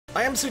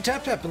I am Sir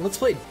Tap Tap, and let's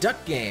play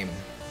Duck Game.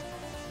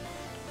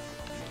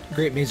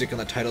 Great music on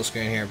the title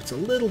screen here, but it's a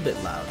little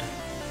bit loud.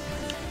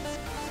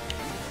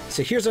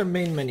 So here's our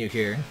main menu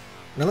here.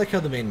 And I like how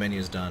the main menu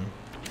is done.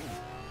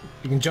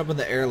 You can jump in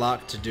the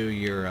airlock to do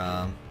your,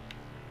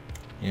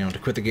 to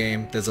quit the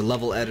game. There's a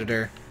level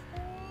editor.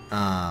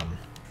 Not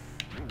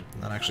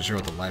actually sure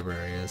what the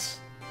library is.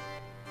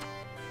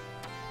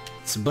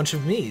 It's a bunch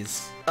of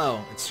me's.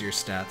 Oh, it's your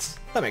stats.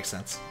 That makes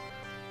sense.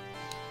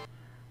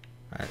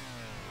 Alright.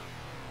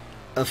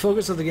 The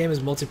focus of the game is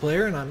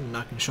multiplayer, and I'm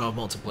not going to show off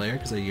multiplayer,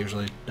 because I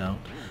usually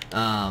don't.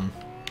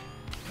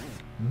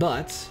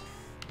 But...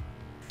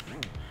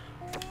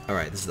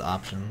 Alright, this is the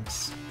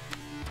options.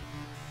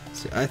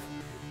 See,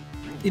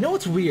 you know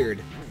what's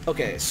weird?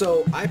 Okay,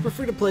 so I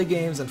prefer to play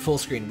games in full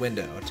screen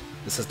windowed.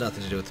 This has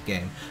nothing to do with the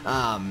game.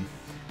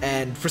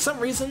 And for some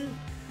reason,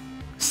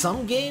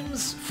 some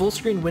games full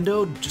screen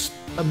windowed just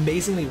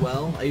amazingly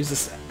well. I use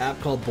this app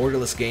called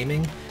Borderless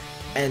Gaming,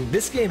 and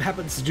this game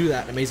happens to do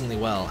that amazingly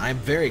well. I'm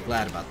very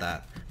glad about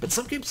that. But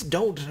some games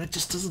don't, and it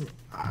just doesn't...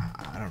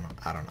 I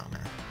don't know,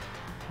 man.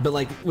 But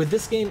like, with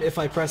this game, if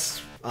I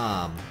press...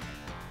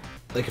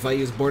 like if I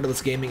use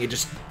Borderless Gaming, it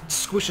just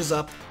squishes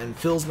up and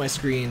fills my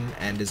screen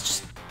and is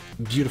just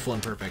beautiful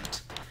and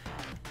perfect.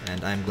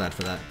 And I'm glad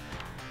for that.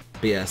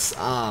 But yes,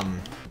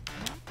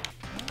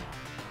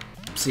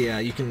 so yeah,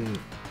 you can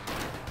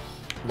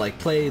like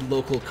play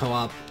local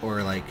co-op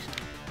or like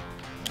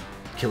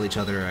kill each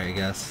other, I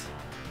guess.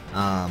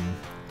 I'm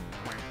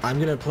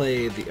gonna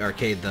play the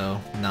arcade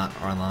though, not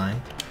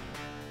online.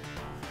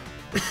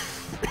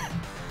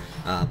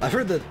 I've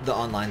heard that the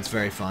online's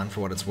very fun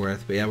for what it's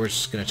worth, but yeah, we're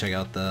just gonna check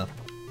out the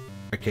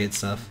arcade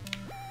stuff.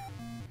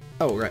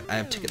 Oh, right, I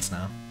have tickets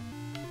now.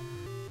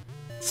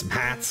 Some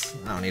hats.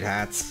 I don't need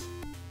hats.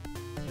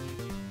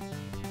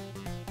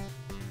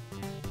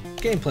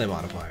 Gameplay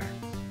modifier.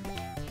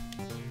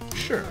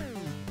 Sure.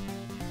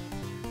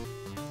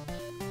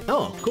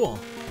 Oh, cool.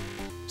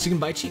 So you can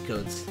buy cheat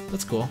codes.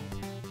 That's cool.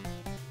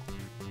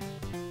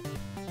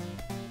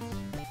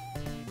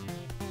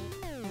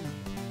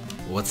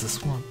 What's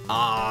this one?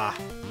 Ah!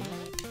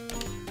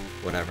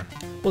 Whatever.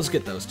 We'll just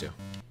get those two.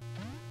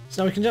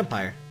 So now we can jump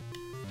higher.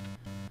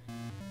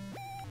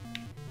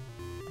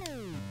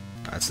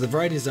 Alright, so the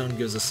variety zone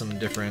gives us some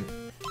different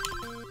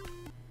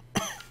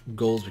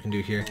goals we can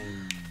do here.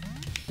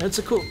 And it's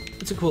a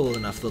cool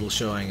enough little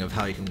showing of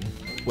how you can,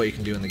 what you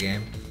can do in the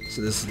game.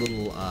 So this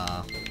little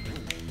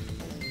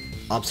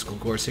obstacle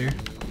course here.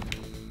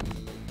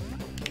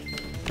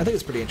 I think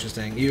it's pretty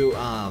interesting. You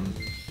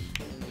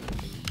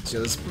so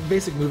there's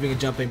basic moving and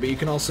jumping, but you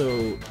can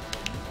also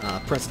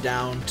press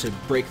down to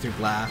break through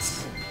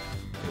glass.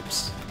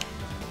 Oops.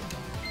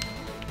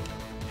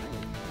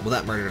 Well,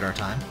 that murdered our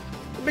time.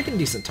 We're making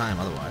decent time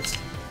otherwise.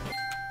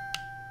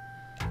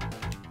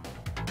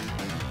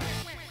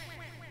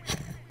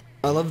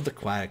 I love the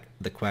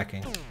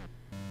quacking.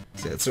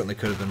 See, it certainly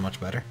could have been much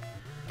better.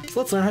 So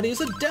let's learn how to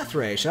use a death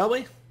ray, shall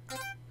we?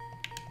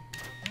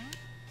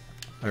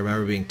 I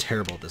remember being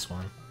terrible at this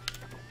one.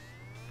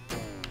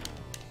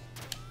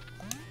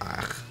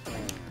 Ugh.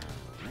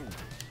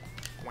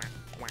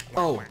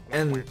 Oh,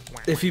 and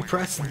if you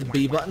press the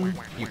B button,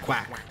 you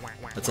quack.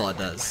 That's all it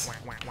does.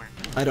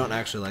 I don't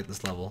actually like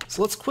this level.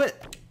 So let's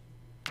quit.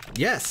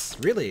 Yes,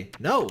 really.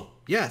 No.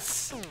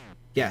 Yes.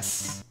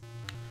 Yes.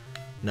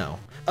 No.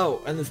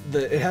 Oh, and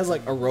it has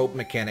like a rope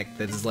mechanic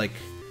that is like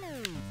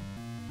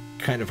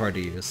kind of hard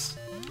to use.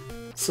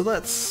 So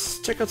let's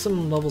check out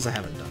some levels I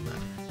haven't done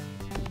then.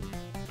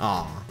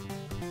 Aw.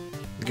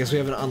 I guess we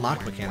have an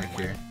unlocked mechanic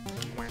here.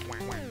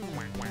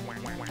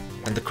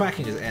 And the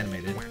quacking is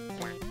animated.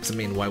 So I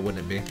mean, why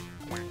wouldn't it be?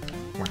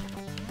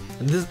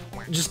 And this,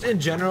 just in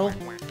general,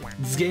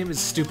 this game is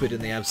stupid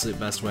in the absolute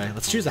best way.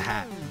 Let's choose a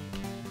hat.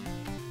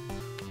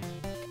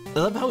 I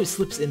love how he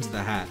slips into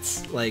the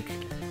hats. Like,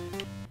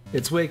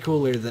 it's way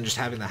cooler than just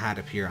having the hat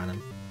appear on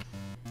him.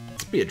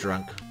 Let's be a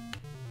drunk.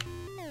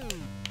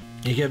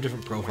 You can have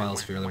different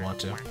profiles if you really want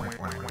to.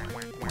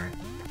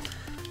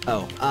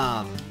 Oh,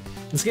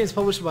 this game is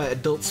published by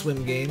Adult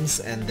Swim Games,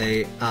 and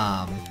they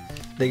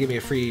gave me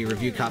a free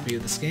review copy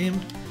of this game.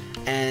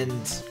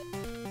 And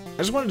I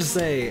just wanted to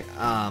say,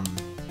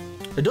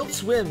 Adult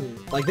Swim,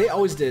 like they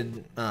always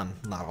did,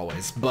 not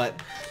always, but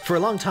for a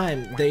long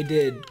time they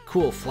did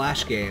cool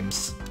Flash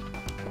games.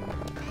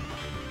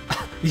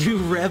 You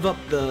rev up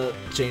the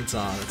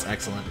chainsaw, that's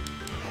excellent.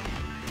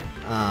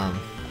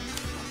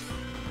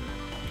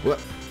 What?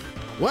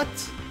 What?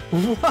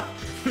 What?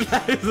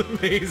 That is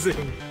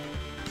amazing.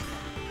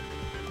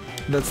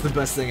 That's the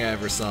best thing I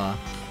ever saw.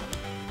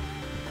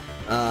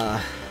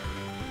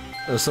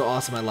 It was so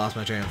awesome I lost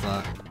my train of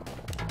thought.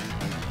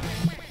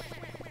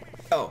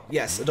 Oh,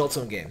 yes, Adult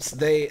Swim Games.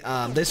 They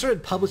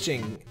started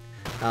publishing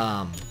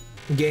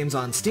games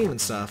on Steam and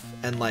stuff,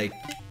 and like,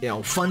 you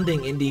know,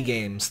 funding indie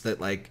games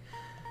that like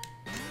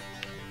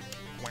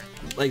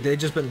they've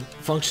just been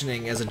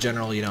functioning as a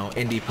general, you know,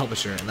 indie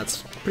publisher, and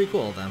that's pretty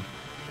cool of them.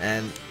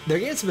 And their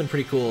games have been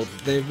pretty cool.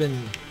 They've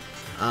been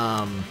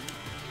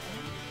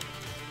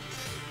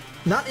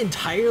not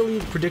entirely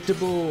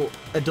predictable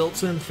Adult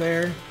Swim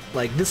fare.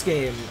 Like, this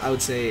game, I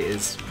would say,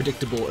 is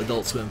predictable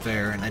Adult Swim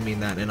fare, and I mean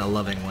that in a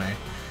loving way.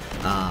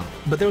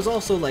 But there was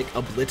also, like,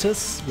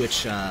 Oblitus,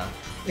 which,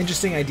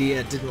 interesting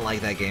idea, didn't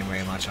like that game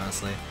very much,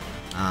 honestly.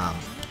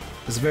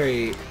 It was a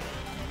very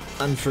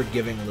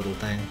unforgiving little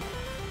thing,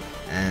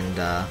 and,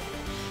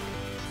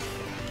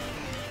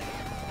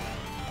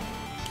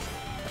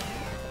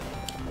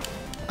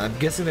 I'm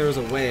guessing there was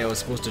a way I was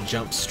supposed to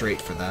jump straight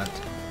for that.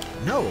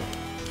 No!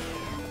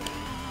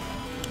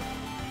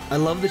 I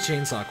love the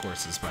chainsaw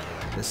courses, by the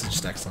way. This is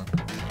just excellent.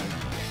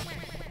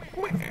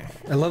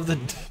 I love the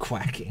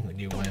quacking when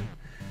you win.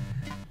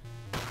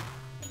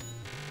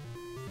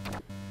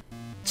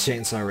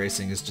 Chainsaw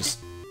racing is just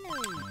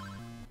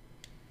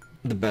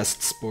the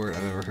best sport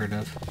I've ever heard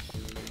of.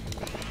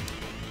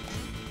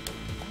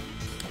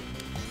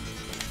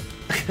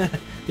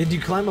 Did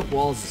you climb up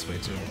walls this way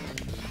too?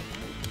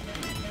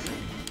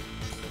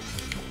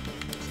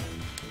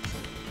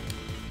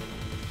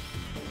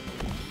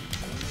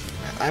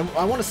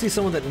 I want to see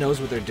someone that knows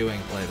what they're doing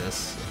play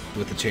this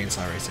with the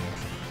chainsaw racing.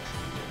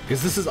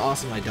 Because this is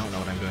awesome, I don't know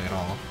what I'm doing at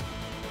all.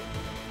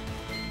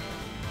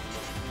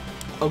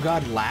 Oh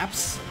god,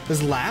 laps?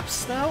 There's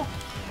laps now?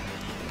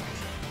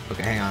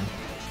 Okay, hang on.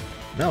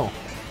 No.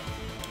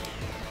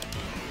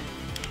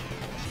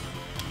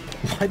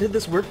 Why did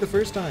this work the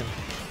first time?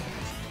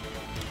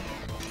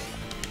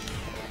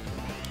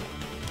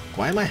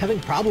 Why am I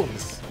having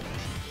problems?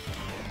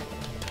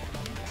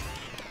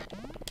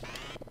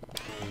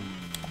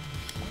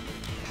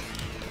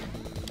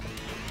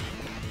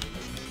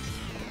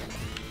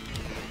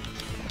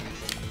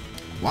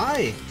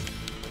 Why?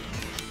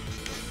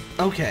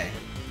 Okay.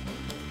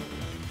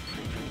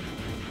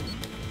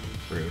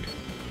 Rude.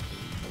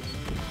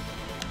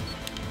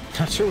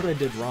 Not sure what I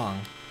did wrong.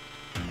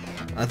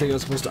 I think I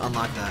was supposed to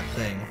unlock that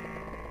thing.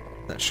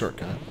 That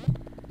shortcut.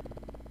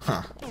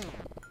 Huh.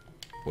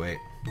 Wait.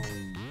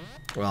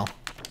 Well,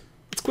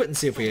 let's quit and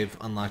see if we've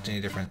unlocked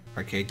any different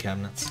arcade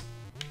cabinets.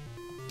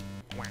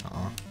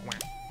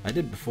 I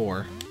did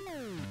before.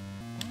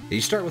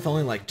 You start with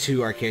only like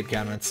 2 arcade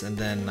cabinets, and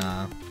then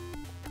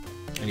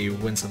when you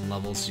win some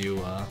levels, you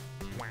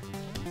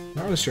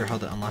not really sure how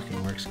the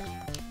unlocking works.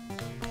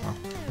 Well,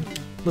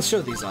 let's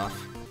show these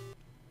off.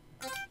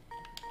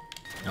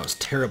 I was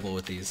terrible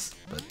with these,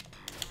 but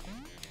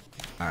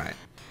alright.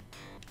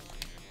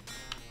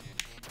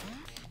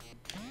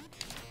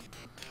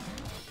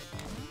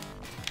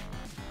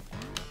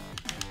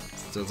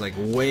 So it's like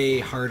way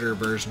harder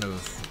version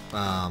of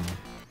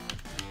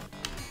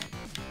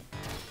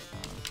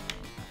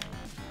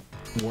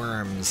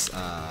Worms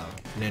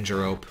Ninja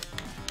Rope.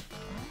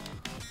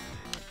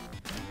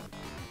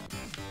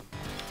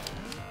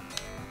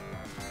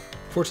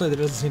 Fortunately,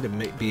 there doesn't seem to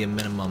be a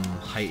minimum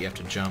height you have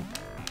to jump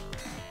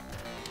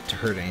to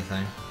hurt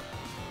anything.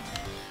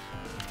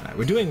 Alright,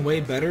 we're doing way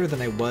better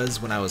than I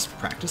was when I was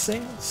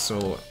practicing,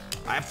 so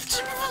I have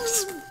to...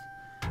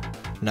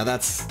 Now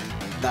that's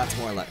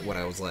more like what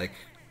I was like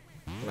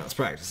when I was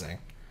practicing.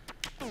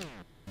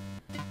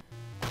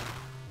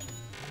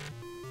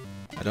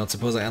 I don't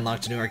suppose I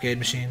unlocked a new arcade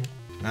machine?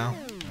 No?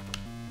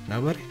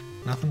 Nobody?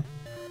 Nothing?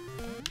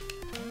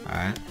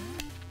 Alright.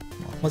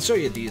 Well, let's show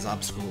you these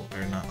obstacle,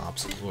 or not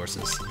obstacle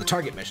courses, the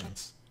target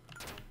missions.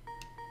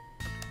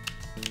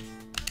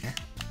 Yeah.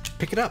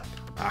 Pick it up!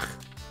 Ugh.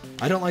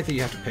 I don't like that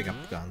you have to pick up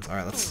the guns.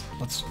 Alright, let's...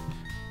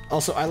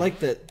 Also, I like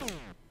that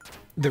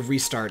the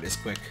restart is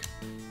quick.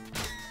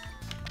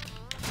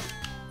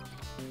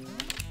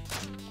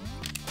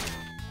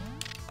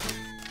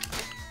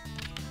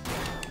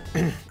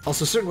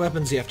 Also, certain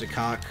weapons you have to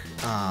cock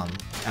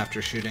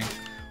after shooting,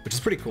 which is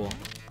pretty cool.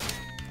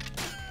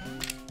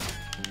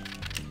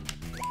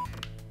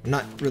 I'm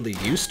not really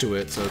used to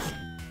it, so it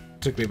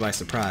took me by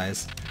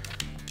surprise.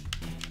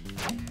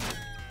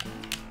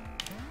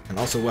 And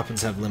also,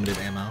 weapons have limited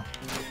ammo.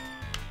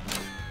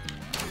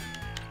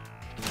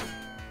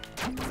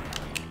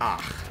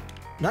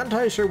 Not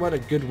entirely sure what a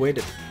good way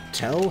to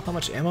tell how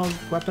much ammo a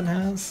weapon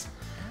has.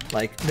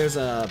 Like, there's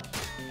a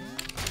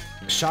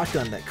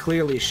shotgun that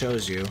clearly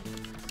shows you.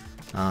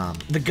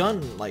 The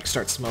gun, like,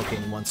 starts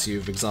smoking once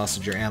you've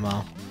exhausted your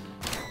ammo.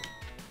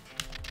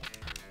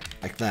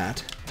 Like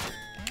that.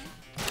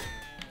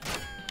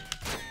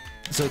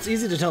 So it's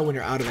easy to tell when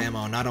you're out of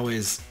ammo, not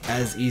always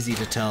as easy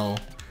to tell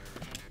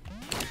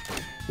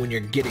when you're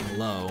getting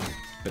low,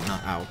 but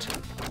not out.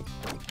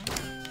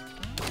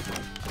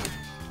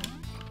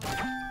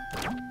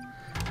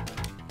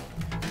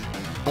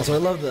 Also, I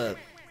love the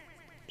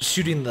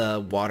shooting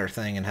the water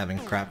thing and having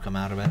crap come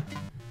out of it.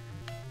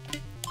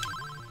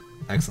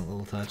 Excellent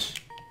little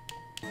touch.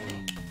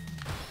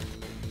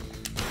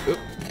 Oop.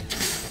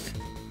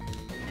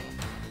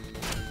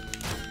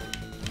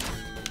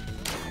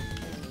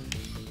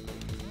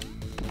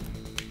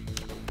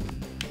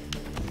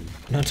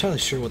 I'm not entirely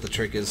sure what the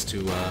trick is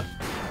to,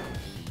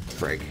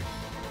 frig.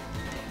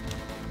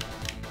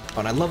 Oh,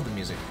 and I love the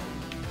music.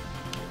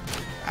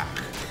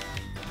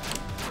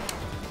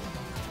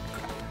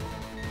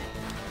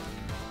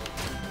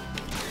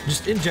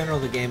 Just in general,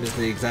 the game is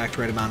the exact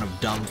right amount of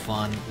dumb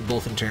fun,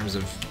 both in terms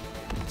of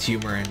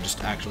humor and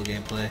just actual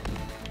gameplay.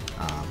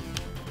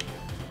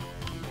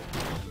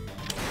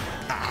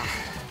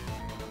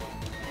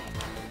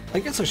 I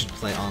guess I should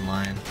play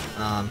online.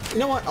 You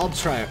know what?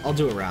 I'll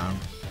do a round,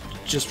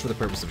 just for the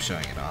purpose of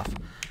showing it off.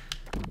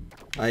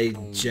 I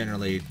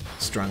generally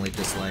strongly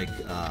dislike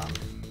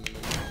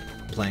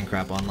playing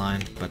crap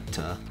online, but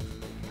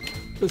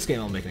this game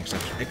I'll make an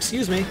exception.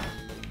 Excuse me!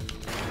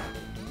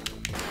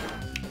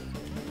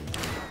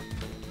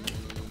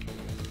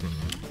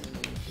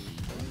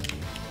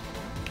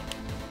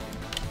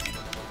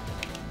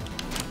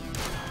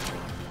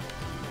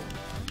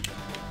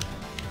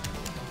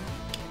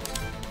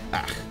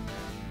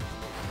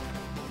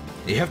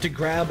 You have to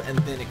grab and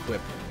then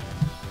equip.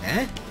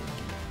 Eh?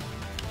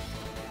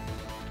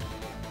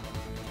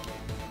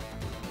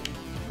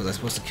 Was I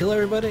supposed to kill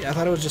everybody? I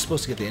thought I was just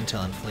supposed to get the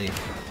intel and flee.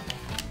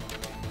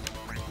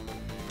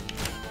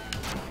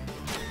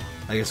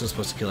 I guess I was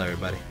supposed to kill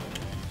everybody.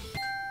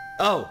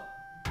 Oh!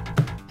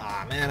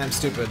 Aw, man, I'm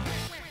stupid.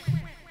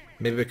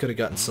 Maybe I could have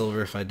gotten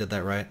silver if I did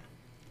that right.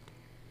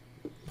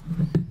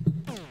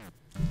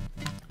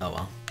 Oh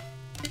well.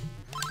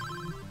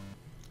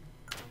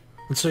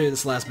 Let's show you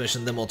this last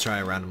mission, then we'll try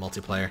a round of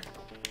multiplayer.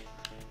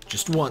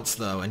 Just once,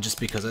 though, and just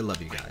because I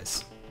love you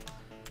guys.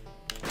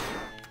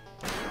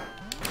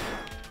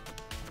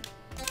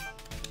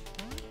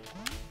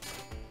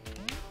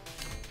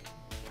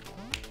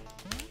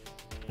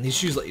 And these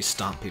shoes let you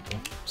stomp people,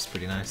 which is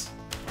pretty nice.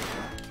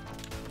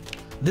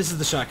 This is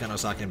the shotgun I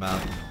was talking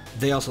about.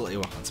 They also let you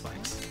walk on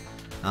spikes.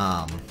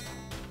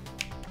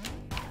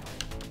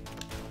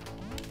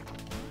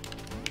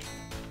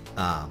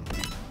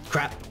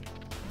 Crap.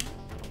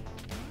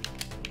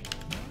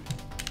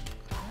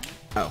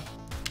 Oh.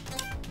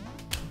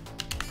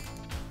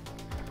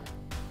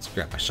 Let's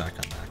grab my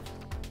shotgun back.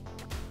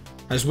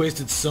 I just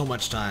wasted so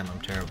much time, I'm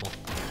terrible.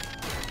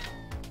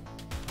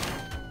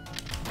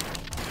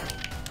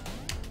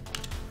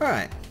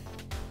 Alright.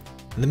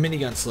 The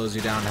minigun slows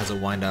you down and has a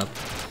wind up.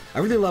 I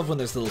really love when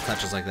there's little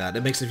touches like that.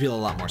 It makes it feel a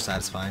lot more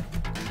satisfying.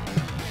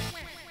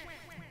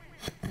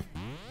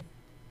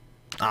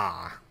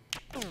 Ah.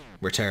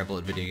 We're terrible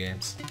at video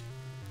games.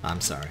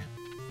 I'm sorry.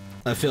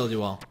 I failed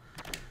you all.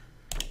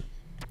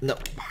 No.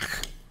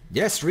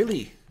 Yes,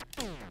 really.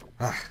 Need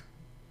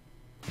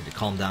to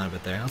calm down a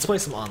bit there. Let's play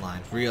some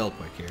online, real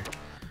quick here.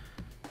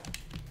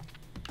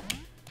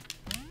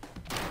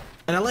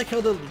 And I like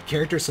how the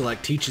character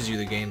select teaches you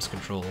the game's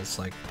controls,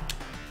 like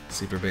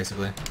super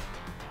basically.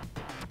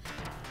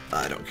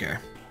 I don't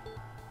care.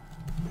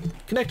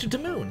 Connected to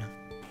Moon.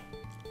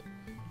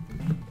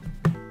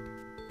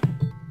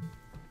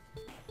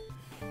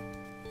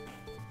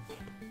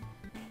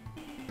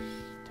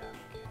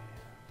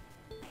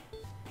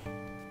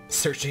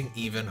 Searching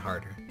even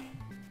harder.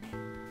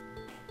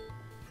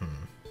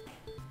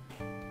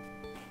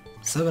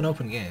 7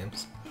 open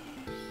games.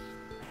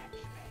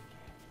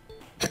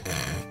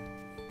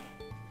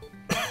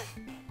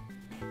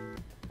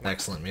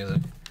 Excellent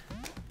music.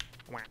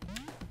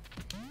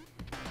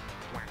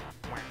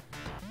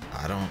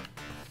 I don't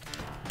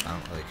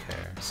really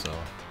care, so.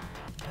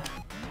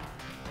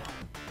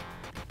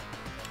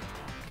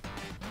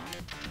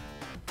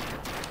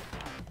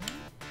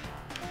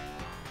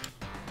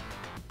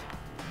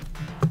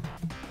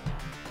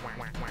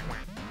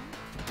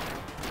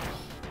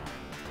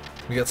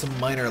 We got some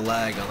minor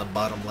lag on the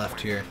bottom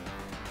left here.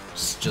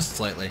 Just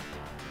slightly.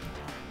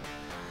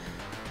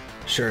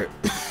 Sure, it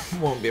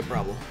won't be a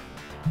problem.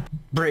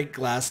 Break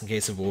glass in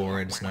case of war,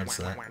 I just noticed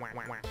that.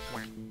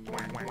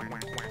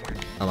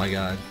 Oh my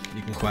god,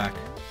 you can quack.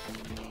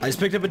 I just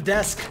picked up a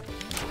desk!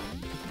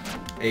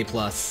 A+.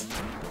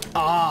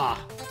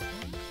 Ah!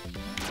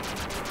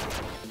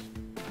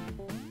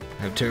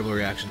 I have terrible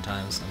reaction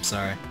times, I'm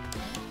sorry.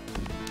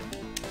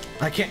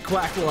 I can't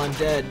quack while I'm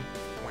dead.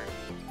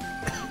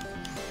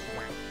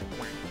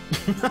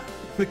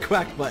 The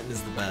quack button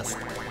is the best.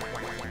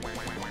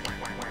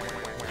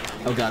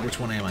 Oh god, which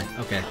one am I?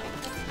 Okay.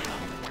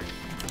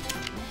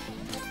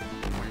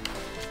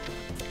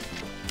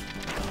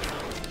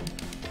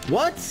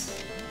 What?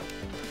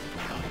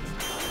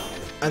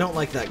 I don't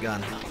like that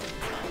gun.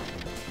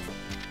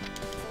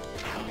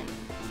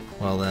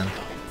 Well then.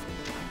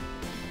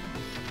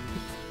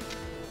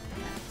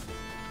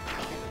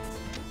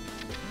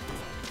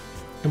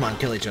 Come on,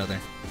 kill each other.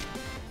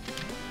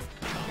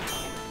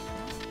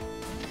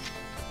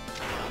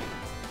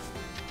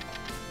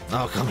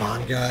 Oh, come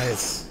on,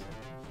 guys.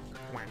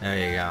 There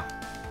you go.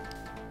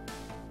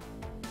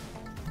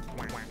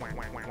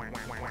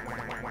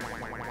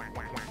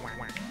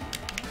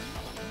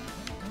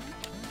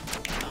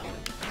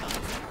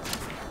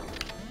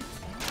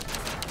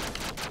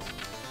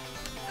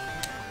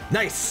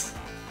 Nice!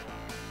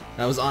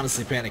 I was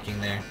honestly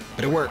panicking there,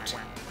 but it worked.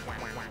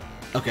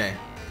 Okay.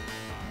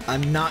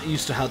 I'm not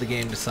used to how the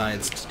game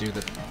decides to do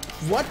the...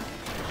 What?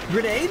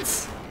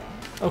 Grenades?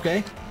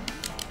 Okay.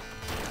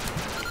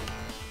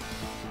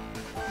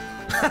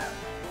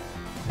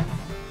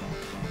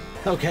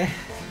 Okay.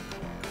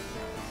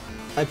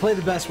 I play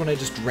the best when I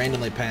just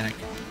randomly panic.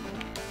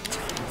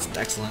 It's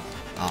excellent.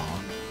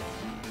 Aw.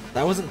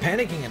 That wasn't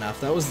panicking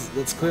enough.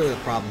 That's clearly the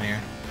problem here.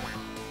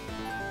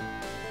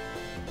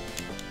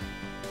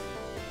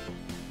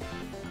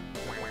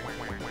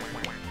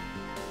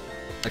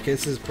 Okay,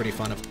 this is pretty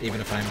fun,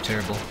 even if I'm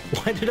terrible.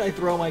 Why did I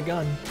throw my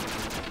gun?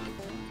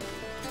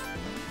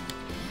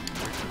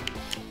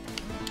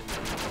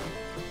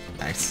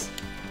 Nice.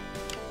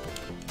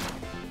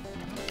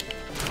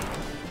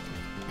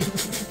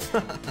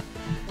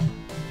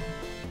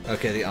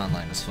 Okay, the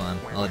online is fun.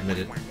 I'll admit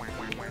it.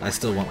 I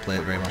still won't play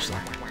it very much though.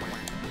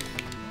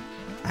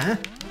 Huh?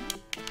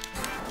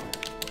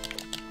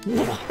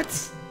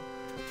 What?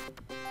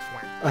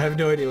 I have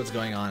no idea what's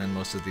going on in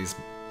most of these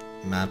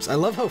maps. I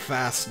love how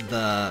fast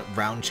the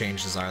round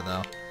changes are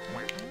though.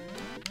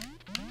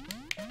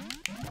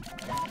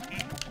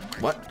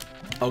 What?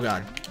 Oh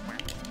god.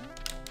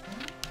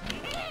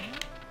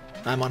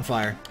 I'm on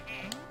fire.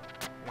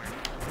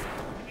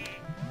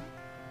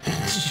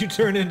 You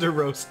turn into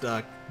roast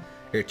duck.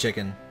 Here,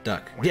 chicken,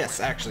 duck. Yes,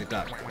 actually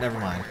duck. Never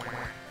mind.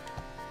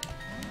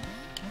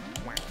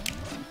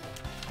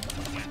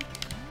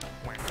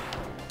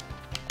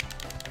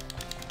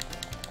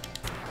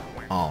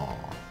 Aww.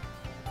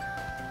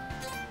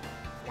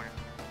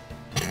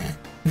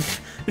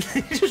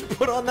 You just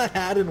put on that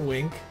hat and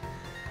wink.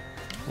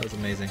 That was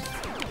amazing.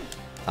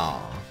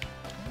 Aww.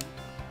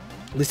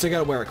 At least I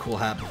gotta wear a cool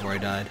hat before I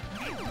died.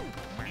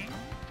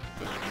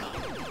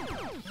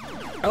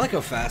 I like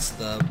how fast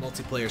the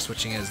multiplayer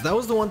switching is. That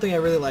was the one thing I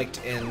really liked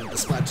in the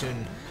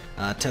Splatoon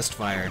test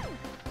fire.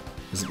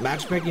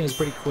 Matchmaking was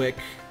pretty quick,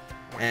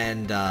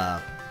 and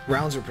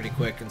rounds were pretty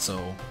quick, and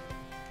so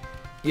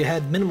you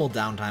had minimal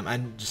downtime.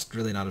 I'm just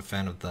really not a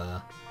fan of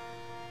the...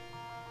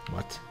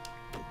 What?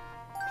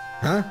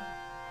 Huh?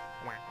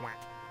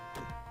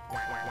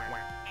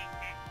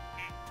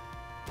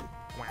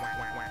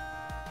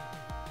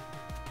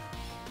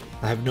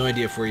 I have no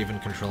idea if we're even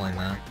controlling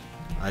that.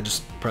 I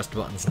just pressed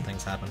buttons and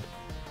things happened.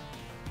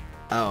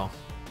 Oh.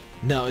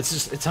 No,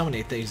 it's how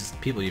many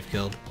people you've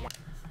killed.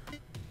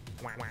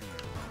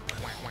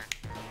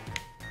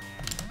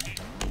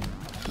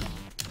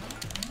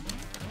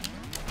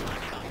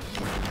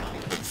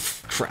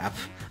 Crap.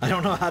 I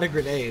don't know how to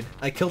grenade.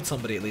 I killed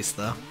somebody at least,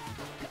 though.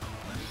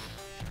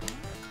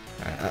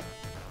 Alright,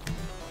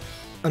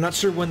 I'm not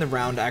sure when the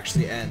round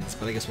actually ends,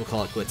 but I guess we'll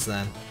call it quits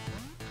then.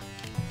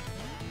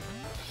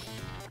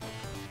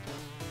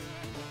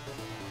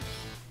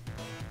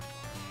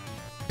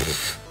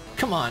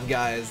 Come on,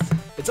 guys.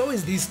 It's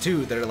always these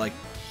two that are, like,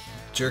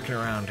 jerking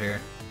around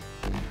here.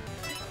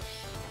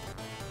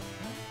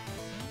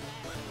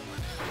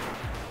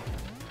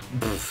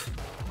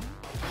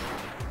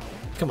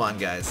 Come on,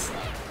 guys.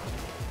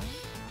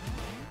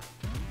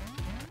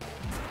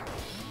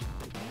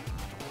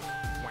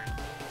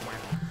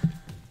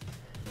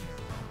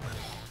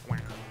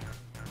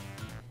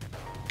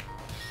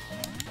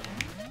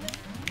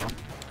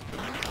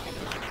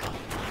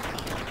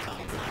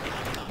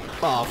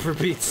 Oh, for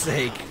Pete's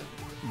sake.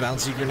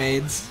 Bouncy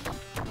grenades?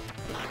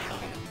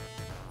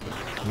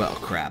 Well,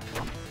 crap.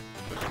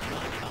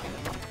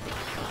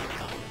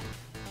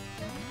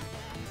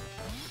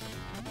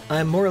 I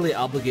am morally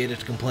obligated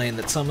to complain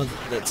that some of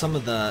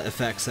the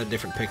effects have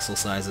different pixel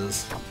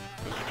sizes.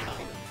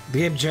 The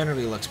game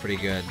generally looks pretty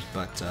good,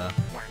 but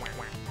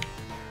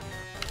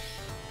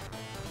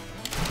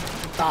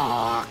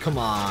ah, come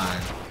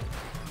on.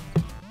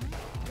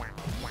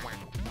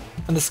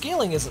 And the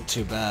scaling isn't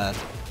too bad.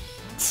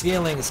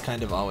 Scaling is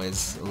kind of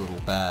always a little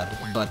bad,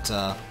 but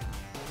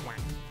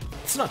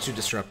it's not too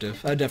disruptive.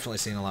 I've definitely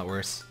seen a lot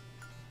worse.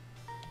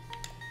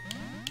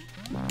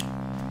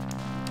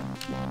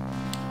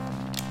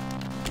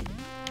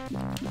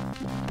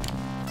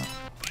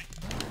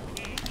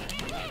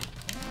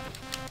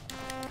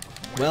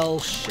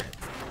 Well, shit.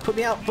 Put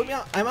me out! Put me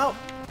out! I'm out!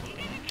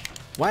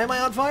 Why am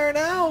I on fire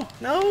now?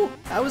 No!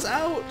 I was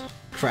out!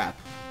 Crap.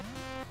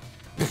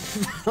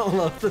 I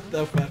love that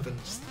that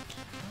happens.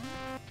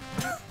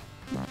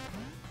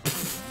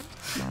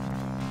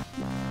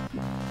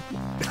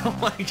 Oh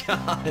my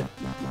god!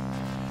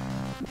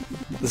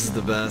 This is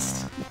the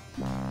best.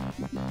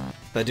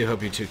 I do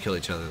hope you two kill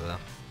each other, though.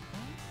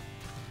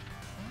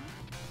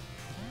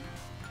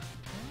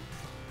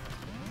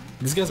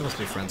 These guys must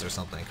be friends or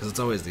something, because it's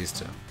always these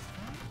two.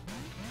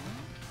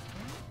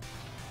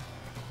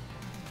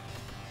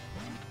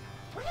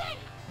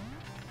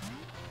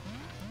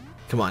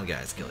 Come on,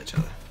 guys, kill each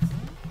other.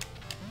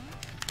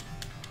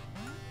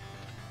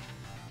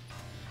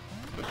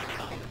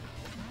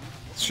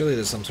 Surely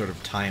there's some sort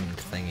of timed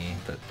thingy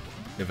that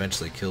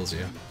eventually kills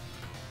you.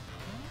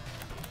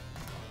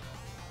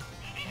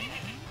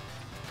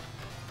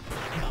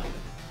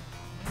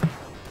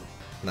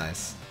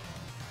 Nice.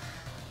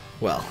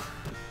 Well.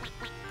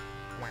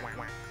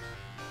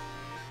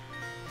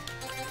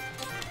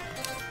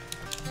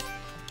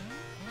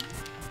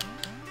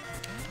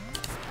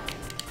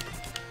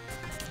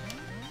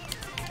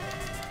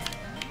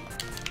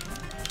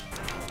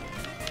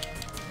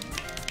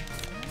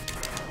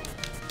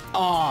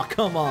 Aw,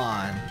 come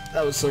on!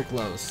 That was so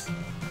close.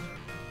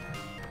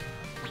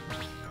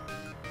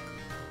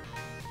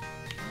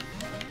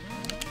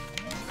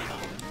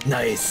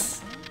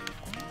 Nice.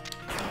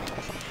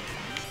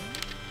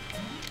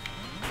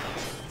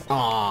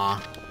 Aww.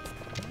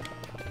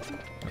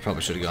 I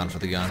probably should have gone for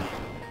the gun.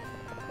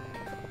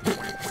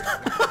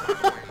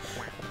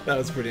 That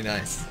was pretty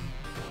nice.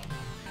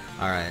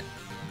 Alright.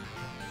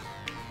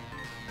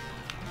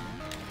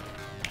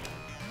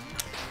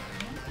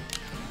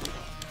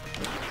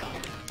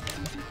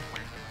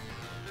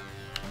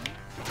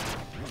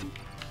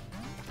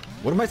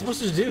 What am I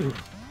supposed to do?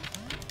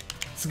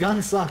 This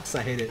gun sucks,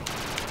 I hate it.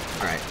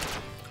 Alright.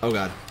 Oh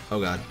god.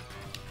 Oh god.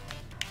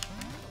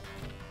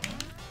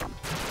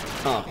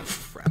 Oh,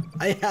 crap.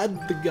 I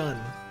had the gun.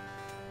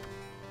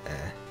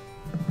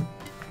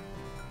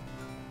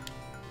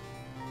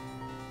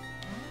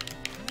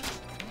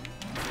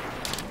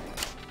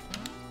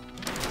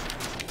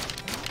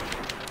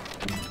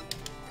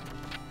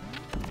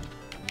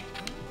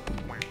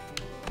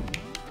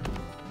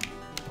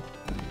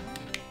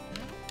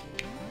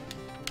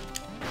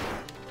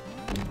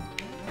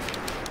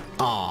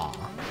 Aww.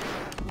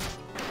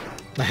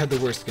 I had the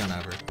worst gun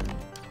ever.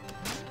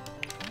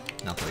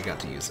 Not that I got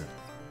to use it.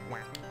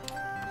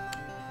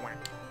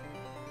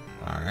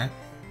 Alright.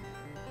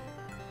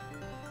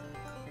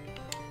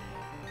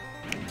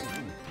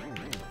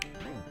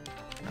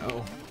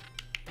 Oh.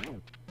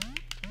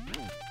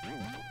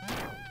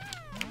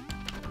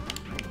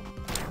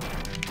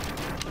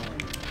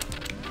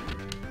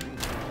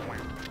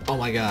 Oh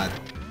my god.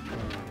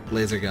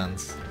 Laser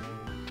guns.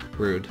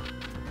 Rude.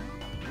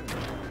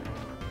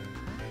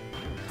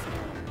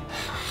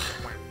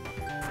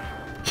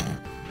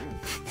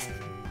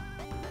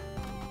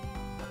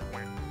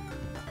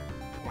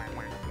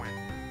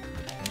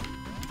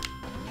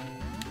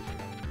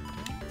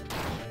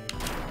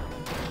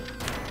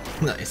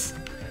 Nice.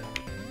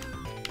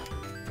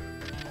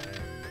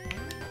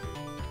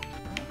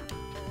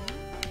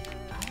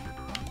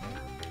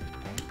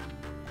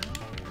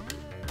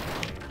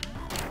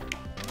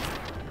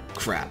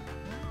 Crap.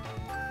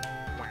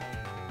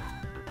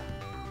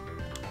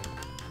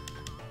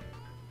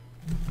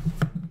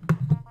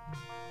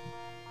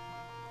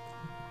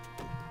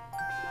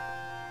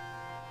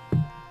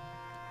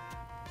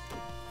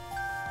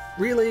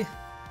 Really?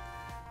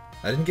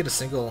 I didn't get a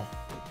single...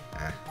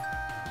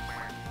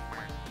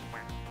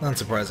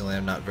 Unsurprisingly,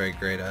 I'm not very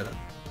great at it.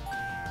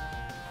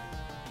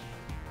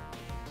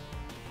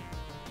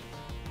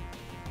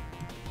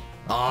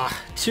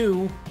 Ah,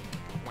 2.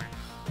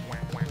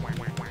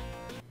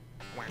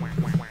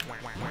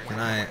 Can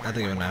I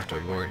think I'm gonna have to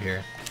abort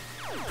here.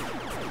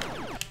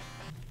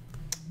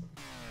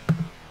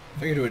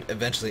 Figured it would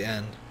eventually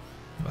end.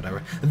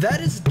 Whatever.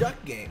 That is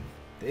Duck Game.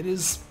 It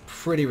is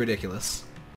pretty ridiculous.